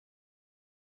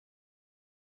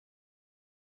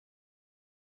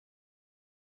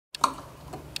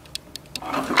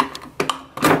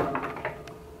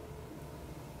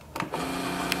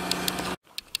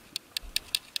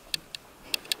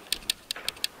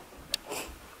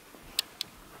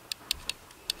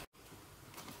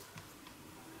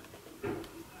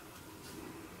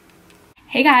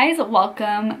Hey guys,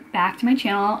 welcome back to my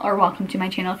channel, or welcome to my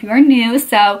channel if you are new.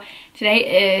 So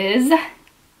today is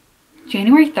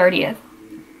January 30th.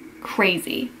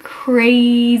 Crazy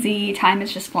time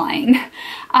is just flying.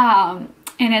 And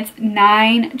it's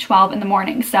 9:12 in the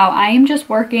morning. So I am just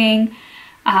working,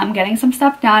 getting some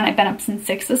stuff done. I've been up since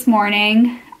 6 this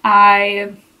morning.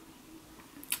 Brad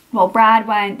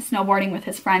went snowboarding with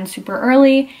his friends super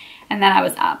early, and then I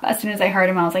was up. As soon as I heard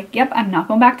him, I was like, yep, I'm not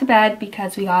going back to bed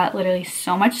because we got literally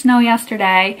so much snow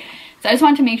yesterday. So I just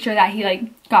wanted to make sure that he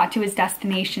got to his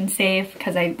destination safe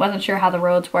because I wasn't sure how the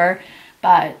roads were.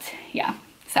 But yeah,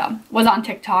 so was on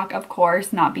TikTok, of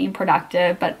course, not being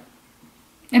productive, but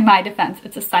in my defense,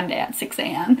 it's a Sunday at 6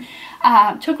 a.m.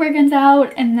 Took Riggins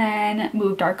out and then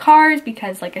moved our cars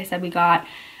because, like I said, we got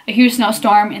a huge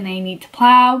snowstorm and they need to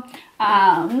plow.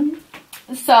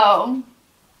 So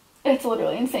it's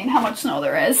literally insane how much snow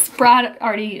there is. Brad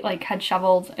already had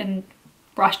shoveled and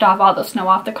brushed off all the snow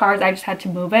off the cars. I just had to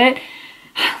move it.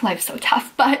 Life's so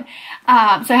tough, but so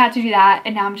I had to do that,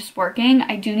 and now I'm just working.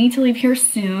 I do need to leave here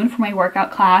soon for my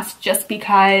workout class just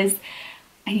because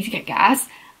I need to get gas.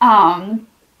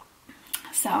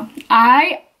 So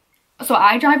I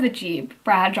drive the Jeep.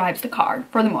 Brad drives the car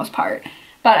for the most part,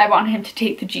 but I wanted him to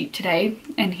take the Jeep today,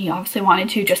 and he obviously wanted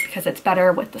to just because it's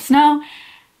better with the snow.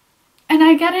 And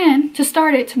I get in to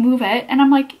start it, to move it, and I'm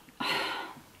like,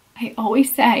 I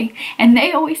always say, and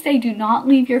they always say, do not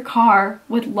leave your car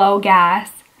with low gas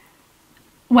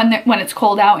when it's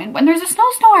cold out and when there's a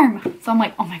snowstorm. So I'm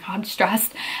like, oh my god,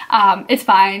 stressed. It's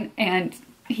fine, and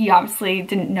he obviously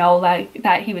didn't know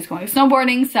that he was going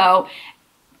snowboarding, so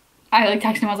I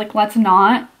texted him. I was like, let's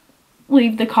not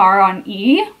leave the car on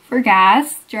E for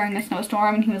gas during the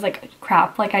snowstorm, and he was like,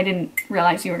 crap, I didn't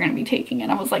realize you were going to be taking it.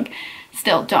 I was like,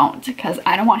 still don't, because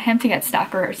I don't want him to get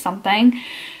stuck or something.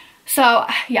 So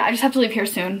yeah, I just have to leave here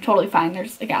soon. Totally fine.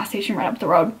 There's a gas station right up the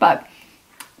road, but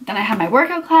then I have my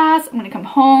workout class. I'm going to come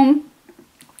home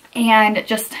and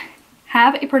just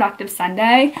have a productive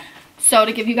Sunday. So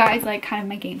to give you guys kind of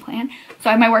my game plan. So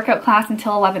I have my workout class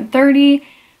until 11:30.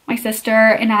 My sister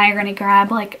and I are going to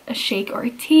grab a shake or a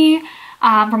tea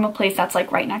from a place that's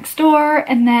right next door,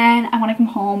 and then I want to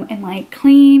come home and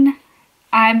clean.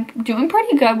 I'm doing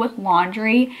pretty good with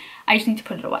laundry. I just need to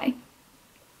put it away.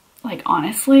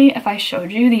 Honestly, if I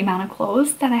showed you the amount of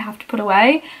clothes that I have to put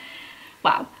away,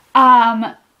 wow.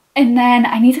 And then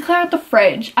I need to clear out the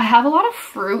fridge. I have a lot of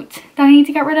fruit that I need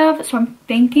to get rid of, so I'm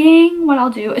thinking what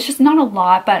I'll do. It's just not a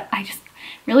lot, but I just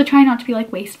really try not to be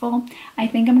wasteful. I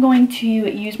think I'm going to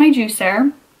use my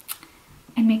juicer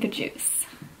and make a juice.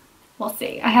 We'll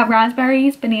see. I have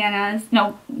raspberries, bananas,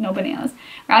 no bananas,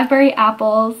 raspberry,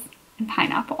 apples, and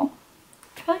pineapple.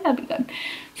 I feel like that'd be good.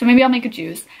 So maybe I'll make a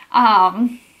juice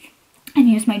and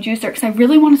use my juicer because I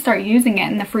really want to start using it,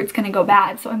 and the fruit's gonna go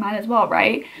bad, so I might as well,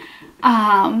 right?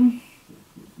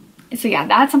 So yeah,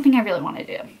 that's something I really want to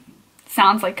do.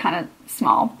 Sounds kind of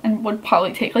small and would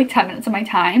probably take 10 minutes of my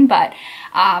time, but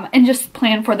and just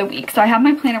plan for the week. So I have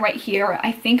my planner right here.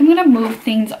 I think I'm gonna move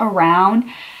things around.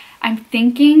 I'm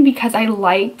thinking, because I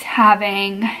liked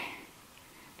having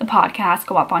the podcast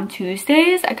go up on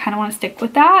Tuesdays, I kind of want to stick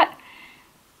with that,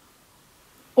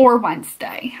 or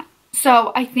Wednesday.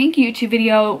 So I think YouTube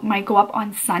video might go up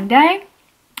on Sunday.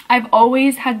 I've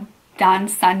always done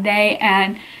Sunday,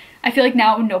 and I feel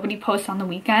now nobody posts on the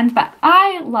weekends, but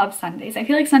I love Sundays. I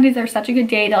feel Sundays are such a good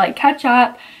day to catch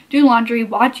up, do laundry,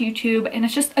 watch YouTube, and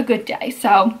it's just a good day.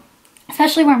 So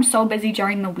especially when I'm so busy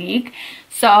during the week.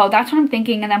 So that's what I'm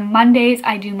thinking. And then Mondays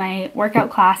I do my workout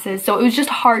classes, so it was just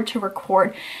hard to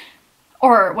record,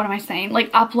 or what am I saying,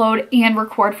 upload and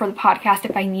record for the podcast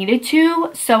if I needed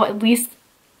to. So at least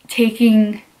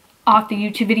taking off the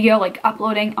YouTube video,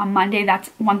 uploading on Monday, that's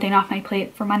one thing off my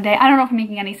plate for Monday. I don't know if I'm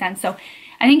making any sense. So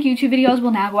I think YouTube videos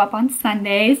will now go up on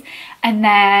Sundays, and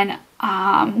then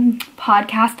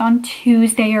podcast on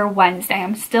Tuesday or Wednesday.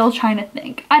 I'm still trying to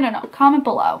think. I don't know. Comment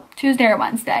below. Tuesday or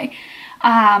Wednesday.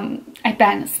 I've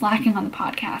been slacking on the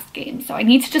podcast game, so I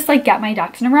need to just get my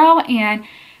ducks in a row. And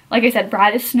like I said,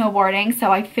 Brad is snowboarding,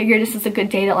 so I figured this is a good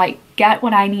day to get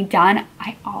what I need done.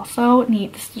 I also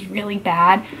need, this is really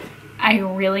bad, I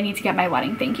really need to get my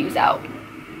wedding thank yous out.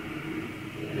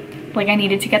 I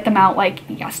needed to get them out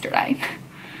yesterday.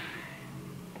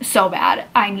 So bad.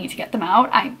 I need to get them out.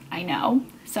 I know.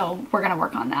 So we're gonna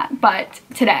work on that. But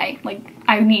today,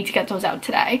 I need to get those out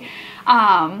today.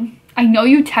 I know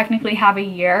you technically have a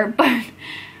year, but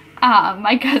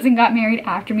my cousin got married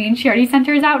after me and she already sent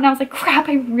hers out, and I was like, crap,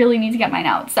 I really need to get mine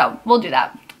out. So we'll do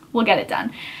that. We'll get it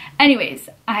done. Anyways,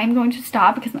 I'm going to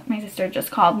stop because my sister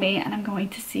just called me, and I'm going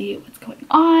to see what's going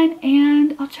on,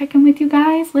 and I'll check in with you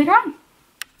guys later on.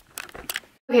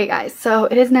 Okay guys, so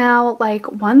it is now like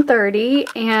 1:30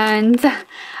 and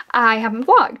I haven't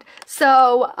vlogged.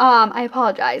 So I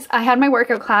apologize. I had my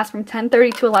workout class from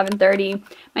 10:30 to 11:30.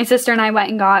 My sister and I went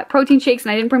and got protein shakes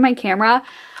and I didn't bring my camera.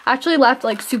 I actually left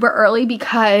like super early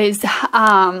because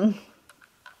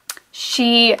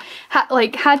she had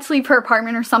to leave her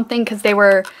apartment or something because they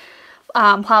were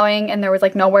plowing and there was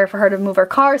like nowhere for her to move her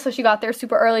car, so she got there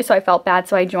super early, so I felt bad,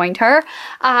 so I joined her.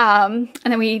 And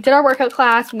then we did our workout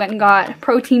class. We went and got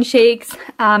protein shakes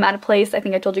at a place, I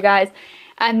think I told you guys,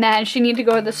 and then she needed to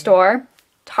go to the store.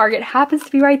 Target happens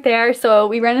to be right there, so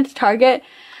we ran into Target.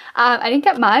 I didn't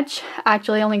get much.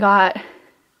 Actually, I only got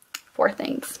 4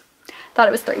 things. Thought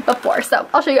it was 3 but 4, so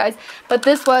I'll show you guys. But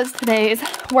this was today's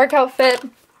workout fit.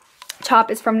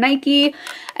 Top is from Nike,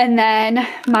 and then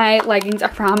my leggings are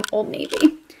from Old Navy.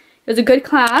 It was a good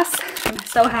class. I'm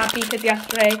so happy because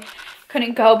yesterday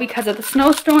couldn't go because of the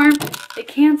snowstorm. It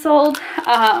canceled.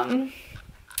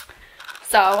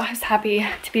 So I was happy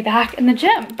to be back in the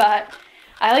gym, but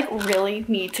I like really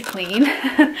need to clean.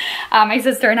 My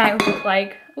sister and I were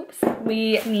like, oops,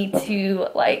 we need to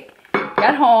like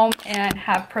get home and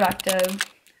have productive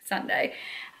Sunday.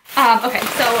 Okay,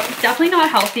 so definitely not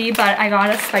healthy, but I got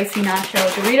a spicy nacho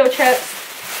Dorito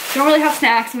chips. Don't really have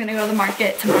snacks. I'm gonna go to the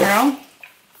market tomorrow.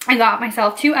 I got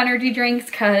myself 2 energy drinks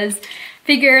because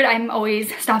figured I'm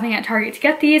always stopping at Target to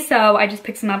get these, so I just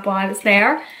picked some up while I was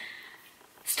there.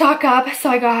 Stock up, so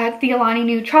I got the Alani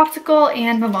Nu Tropsicle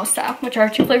and Mimosa, which are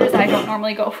 2 flavors that I don't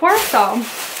normally go for, so.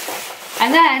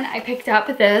 And then I picked up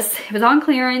this. It was on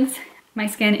clearance. My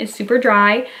skin is super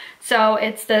dry. So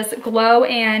it's this Glow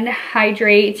and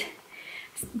Hydrate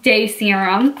Day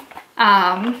Serum.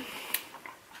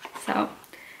 So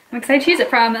I'm excited to use it,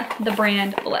 from the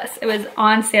brand Bliss. It was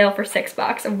on sale for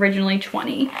 $6, originally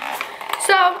 20.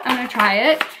 So I'm gonna try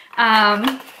it.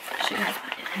 Show you guys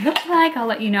what it looks like. I'll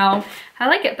let you know. I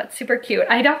like it, but super cute.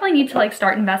 I definitely need to like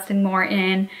start investing more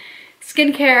in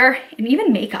skincare and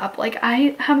even makeup. Like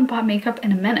I haven't bought makeup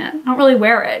in a minute. I don't really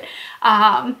wear it.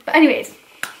 But anyways,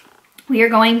 we are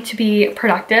going to be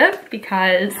productive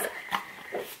because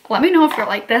let me know if you're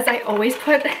like this. I always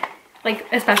put like,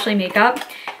 especially makeup,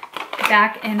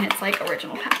 back in its like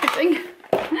original packaging.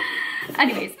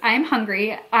 Anyways, I am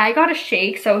hungry. I got a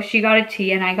shake, so she got a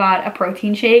tea and I got a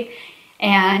protein shake,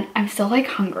 and I'm still like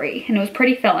hungry, and it was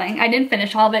pretty filling. I didn't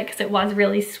finish all of it because it was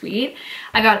really sweet.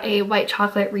 I got a white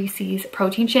chocolate Reese's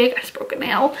protein shake. I just broke a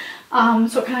nail,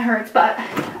 so it kind of hurts, but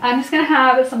I'm just gonna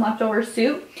have some leftover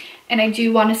soup. And I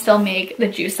do want to still make the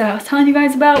juice that I was telling you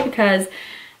guys about because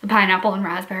the pineapple and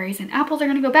raspberries and apples are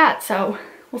gonna go bad, so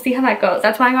we'll see how that goes.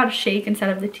 That's why I got a shake instead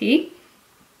of the tea.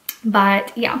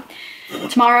 But yeah,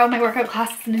 tomorrow my workout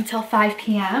class isn't until 5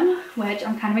 p.m, which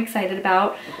I'm kind of excited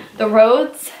about. The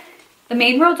roads, the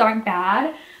main roads aren't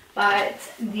bad, but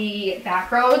the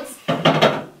back roads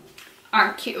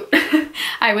aren't cute.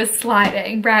 I was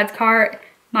sliding. Brad's car,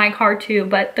 my car too,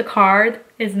 but the car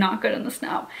is not good in the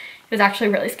snow. It was actually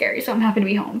really scary, so I'm happy to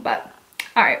be home. But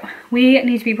all right, we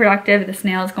need to be productive. The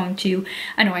snail is going to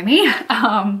annoy me.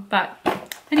 But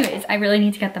anyways, I really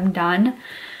need to get them done.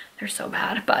 They're so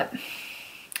bad, but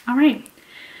all right.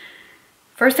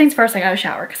 First things first, I gotta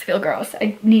shower because I feel gross.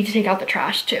 I need to take out the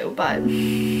trash too, but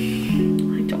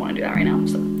I don't want to do that right now,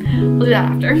 so we'll do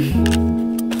that after.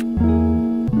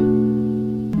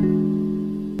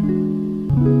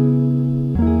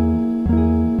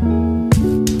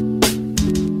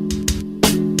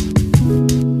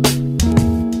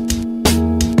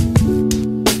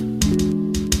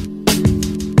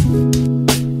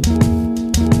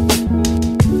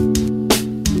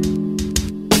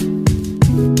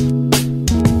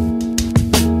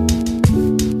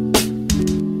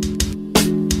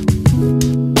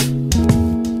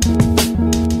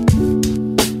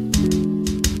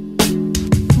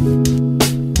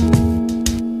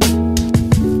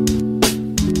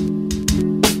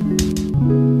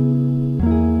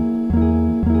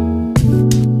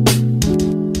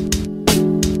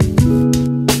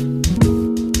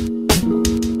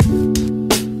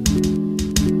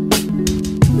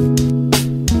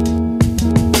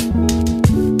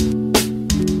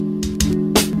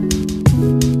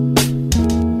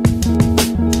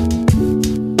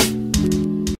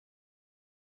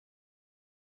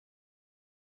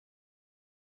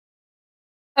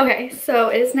 Okay, so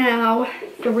it is now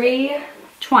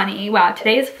 3:20. Wow,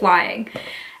 today is flying.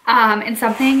 And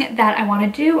something that I want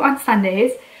to do on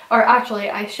Sundays, or actually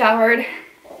I showered,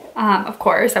 of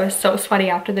course. I was so sweaty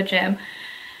after the gym.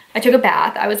 I took a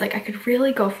bath. I was like, I could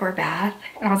really go for a bath.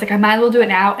 And I was like, I might as well do it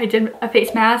now. I did a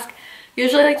face mask.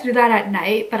 Usually I like to do that at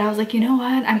night, but I was like, you know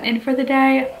what? I'm in for the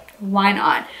day. Why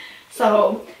not?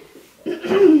 So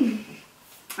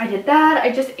I did that.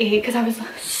 I just ate because I was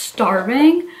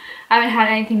starving. I haven't had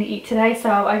anything to eat today, so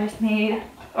I just made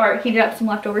or heated up some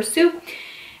leftover soup.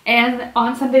 And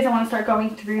on Sundays I want to start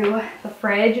going through the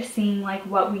fridge, seeing like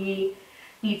what we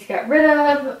need to get rid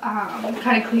of,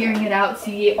 kind of clearing it out,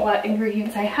 see what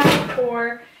ingredients I have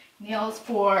for meals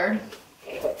for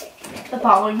the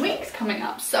following weeks coming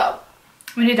up. So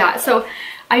I'm gonna do that. So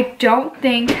I don't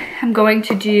think I'm going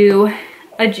to do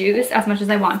a juice as much as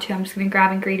I want to. I'm just gonna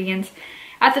grab ingredients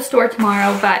at the store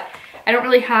tomorrow, but I don't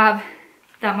really have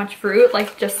that much fruit,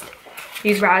 like just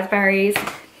these raspberries,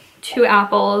 2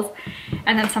 apples,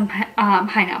 and then some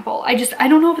pineapple. I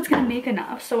don't know if it's gonna make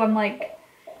enough, so I'm like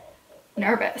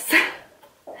nervous.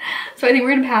 So I think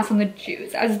we're gonna pass on the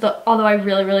juice, although I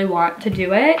really want to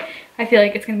do it. I feel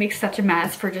like it's gonna make such a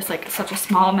mess for just like such a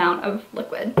small amount of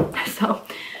liquid. So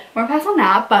we're gonna pass on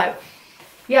that. But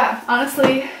yeah,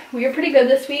 honestly, we were pretty good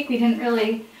this week. We didn't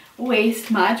really waste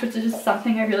much, which is just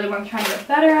something I really want to try to get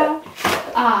better at.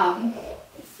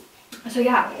 So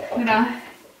yeah,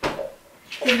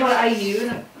 this is what I use.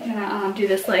 I'm gonna do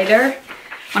this later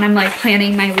when I'm like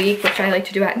planning my week, which I like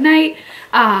to do at night.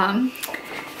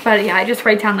 But yeah, I just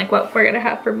write down like what we're gonna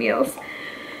have for meals.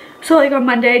 So like on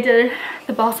Monday I did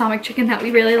the balsamic chicken that we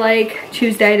really like.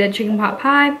 Tuesday I did chicken pot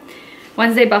pie.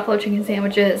 Wednesday buffalo chicken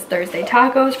sandwiches. Thursday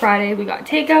tacos. Friday we got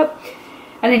takeout.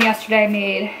 And then yesterday I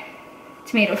made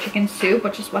tomato chicken soup,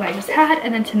 which is what I just had.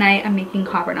 And then tonight I'm making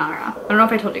carbonara. I don't know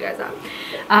if I told you guys that.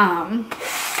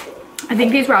 I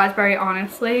think these raspberry,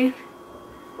 honestly,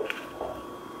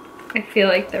 I feel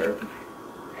like they're,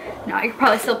 no, I could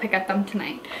probably still pick at them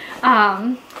tonight.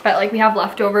 But like we have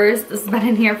leftovers. This has been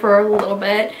in here for a little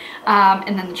bit.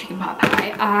 And then the chicken pot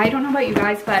pie. I don't know about you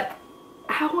guys, but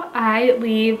how I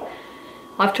leave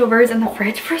leftovers in the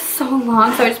fridge for so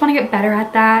long. So I just want to get better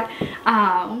at that.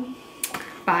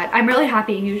 But I'm really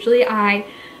happy. Usually I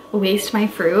waste my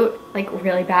fruit like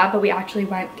really bad, but we actually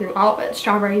went through all of it.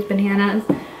 Strawberries, bananas,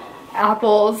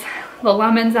 apples, the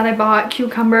lemons that I bought,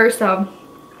 cucumbers. So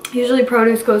usually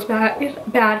produce goes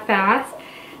bad fast.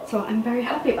 So I'm very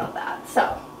happy about that.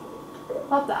 So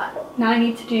love that. Now I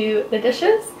need to do the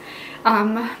dishes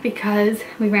because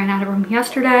we ran out of room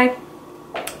yesterday.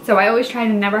 So I always try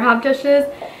to never have dishes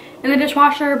in the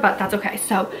dishwasher, but that's okay.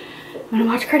 So I'm gonna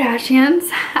watch Kardashians.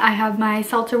 I have my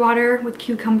seltzer water with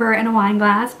cucumber and a wine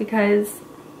glass because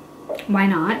why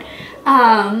not?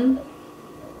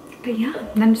 But yeah,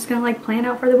 and I'm just gonna like plan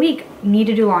out for the week. Need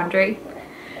to do laundry.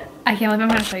 I can't believe I'm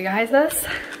gonna show you guys this.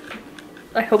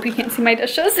 I hope you can't see my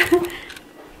dishes.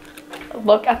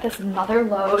 Look at this another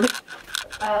load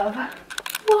of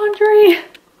laundry.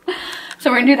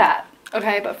 So we're gonna do that.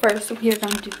 Okay, but first we are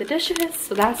going to do the dishes,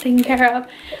 so that's taken care of.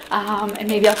 And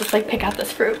maybe I'll just like pick out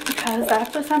this fruit because that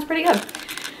actually sounds pretty good.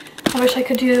 I wish I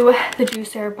could do the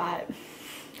juicer, but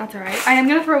that's all right. I am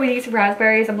gonna throw away these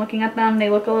raspberries. I'm looking at them. They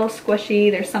look a little squishy.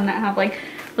 There's some that have like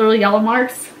little yellow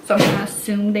marks, so I'm gonna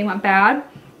assume they went bad.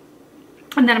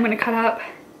 And then I'm gonna cut up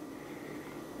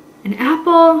an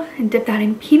apple and dip that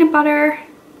in peanut butter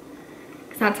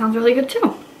because that sounds really good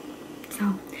too.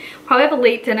 So probably have a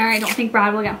late dinner. I don't think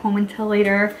Brad will get home until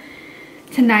later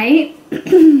tonight.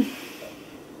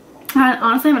 I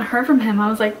honestly haven't heard from him. I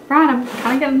was like, Brad, I'm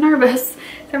kind of getting nervous. Is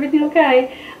everything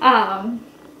okay? So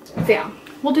yeah,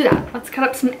 we'll do that. Let's cut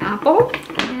up some apple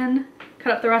and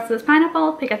cut up the rest of this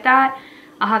pineapple, pick at that.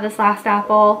 I'll have this last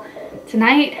apple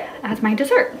tonight as my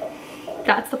dessert.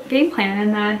 That's the game plan.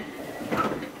 And then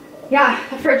yeah,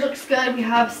 the fridge looks good. We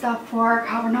have stuff for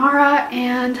carbonara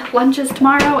and lunches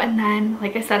tomorrow. And then,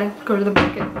 like I said, I'll go to the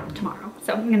market tomorrow.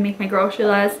 So I'm gonna make my grocery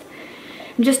list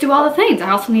and just do all the things. I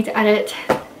also need to edit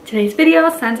today's video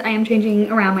since I am changing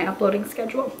around my uploading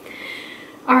schedule.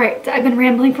 All right, I've been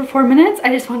rambling for 4 minutes. I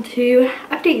just want to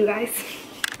update you guys.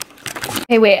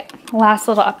 Hey, wait, last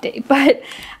little update, but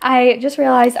I just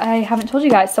realized I haven't told you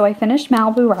guys. So I finished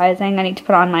Malibu Rising. I need to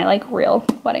put on my like real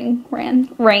wedding rain.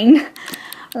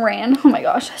 Oh my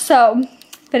gosh. So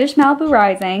finished Malibu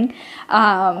Rising.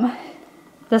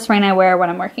 This rain I wear when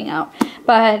I'm working out,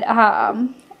 but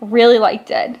really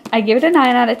liked it. I give it a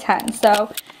 9 out of 10.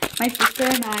 So my sister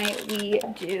and I, we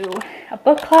do a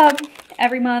book club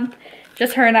every month.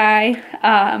 Just her and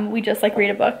I. We just like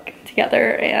read a book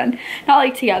together, and not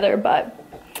like together, but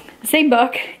the same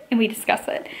book, and we discuss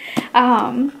it.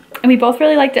 And we both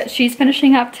really liked it. She's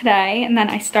finishing up today, and then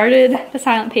I started The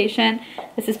Silent Patient.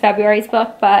 This is February's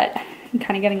book, but I'm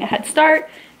kind of getting a head start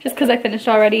just because I finished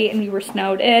already and we were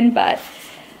snowed in, but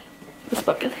this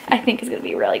book I think is going to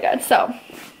be really good. So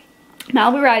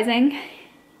Malibu Rising,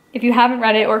 if you haven't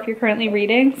read it or if you're currently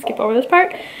reading, skip over this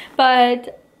part,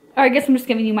 but or I guess I'm just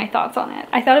giving you my thoughts on it.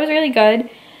 I thought it was really good.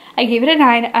 I gave it a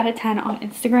 9 out of 10 on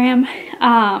Instagram.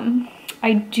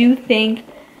 I do think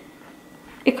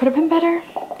it could have been better.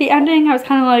 The ending, I was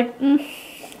kind of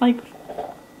like,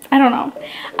 I don't know.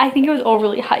 I think it was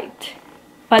overly hyped.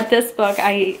 But this book,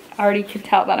 I already can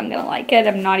tell that I'm gonna like it.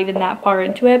 I'm not even that far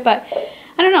into it, but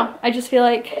I don't know. I just feel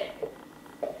like,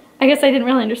 I guess I didn't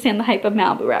really understand the hype of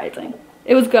Malibu Rising.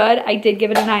 It was good. I did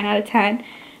give it a 9 out of 10,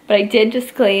 but I did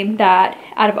disclaim that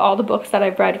out of all the books that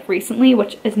I've read recently,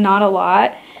 which is not a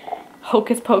lot,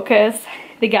 Hocus Pocus,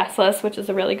 The Guest List, which is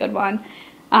a really good one,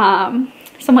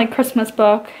 some like Christmas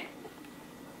book,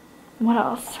 what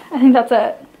else? I think that's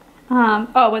it.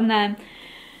 Oh, and then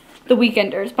The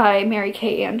Weekenders by Mary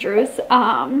Kay Andrews.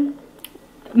 Malibu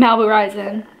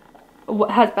Rising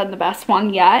has been the best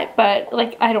one yet, but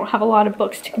like I don't have a lot of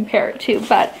books to compare it to,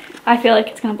 but I feel like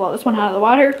it's gonna blow this one out of the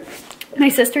water. My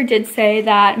sister did say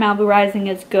that Malibu Rising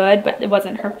is good, but it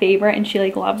wasn't her favorite and she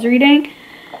like loves reading.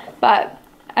 But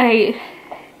I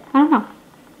don't know.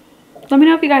 Let me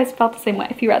know if you guys felt the same way,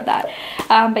 if you read that.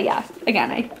 But yeah,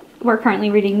 again, we're currently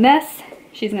reading this.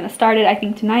 She's gonna start it, I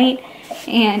think, tonight.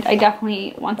 And I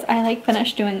definitely, once I like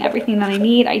finish doing everything that I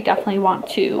need, I definitely want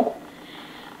to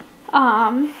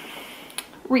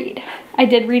read. I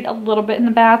did read a little bit in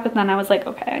the bath, but then I was like,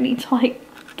 okay, I need to like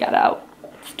get out.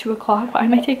 It's 2 o'clock. Why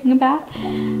am I taking a bath?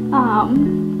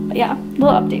 But yeah, a little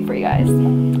update for you guys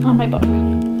on my book.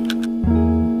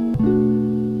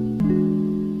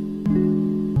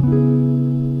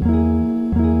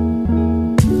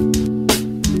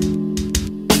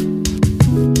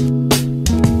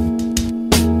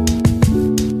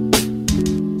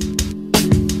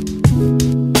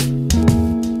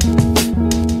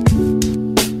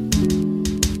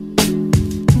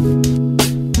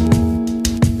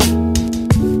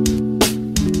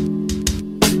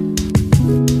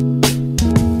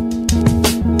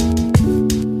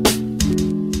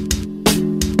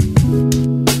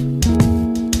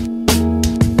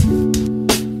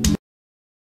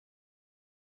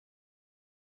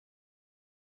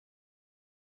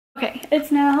 Okay,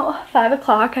 it's now 5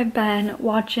 o'clock. I've been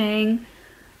watching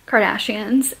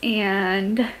Kardashians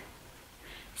and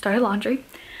started laundry.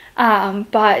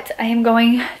 But I am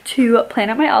going to plan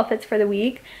out my outfits for the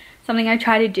week. Something I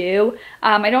try to do.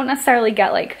 I don't necessarily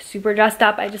get like super dressed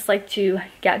up. I just like to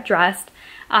get dressed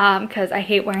because I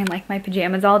hate wearing like my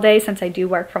pajamas all day since I do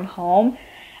work from home.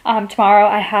 Tomorrow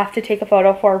I have to take a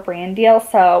photo for a brand deal.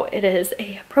 So it is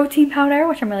a protein powder,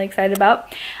 which I'm really excited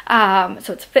about.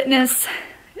 So it's fitness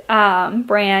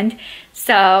brand,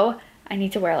 so I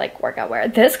need to wear like workout wear.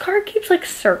 This car keeps like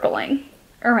circling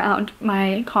around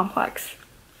my complex.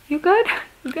 You good?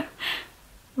 You good?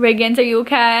 Riggins, are you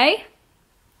okay?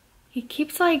 He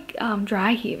keeps like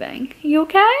dry heaving. You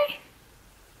okay?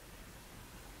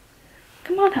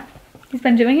 Come on up. He's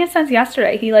been doing it since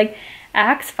yesterday. He like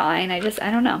acts fine. I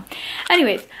don't know.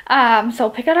 Anyways, so I'll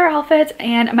pick out our outfits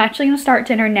and I'm actually gonna start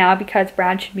dinner now because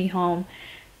Brad should be home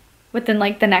within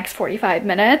like the next 45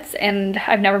 minutes, and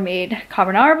I've never made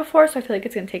carbonara before, so I feel like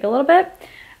it's gonna take a little bit.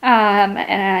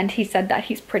 And he said that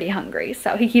he's pretty hungry,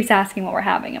 so he keeps asking what we're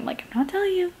having. I'm like, I'm not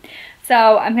telling you.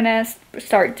 So I'm gonna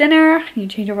start dinner. I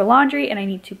need to change over laundry, and I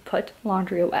need to put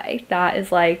laundry away. That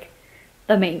is like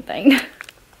the main thing.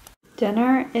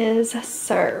 Dinner is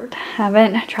served.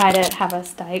 Haven't tried it. Have a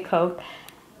Diet Coke,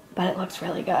 but it looks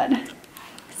really good.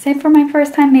 Same for my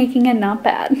first time making it, not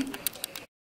bad.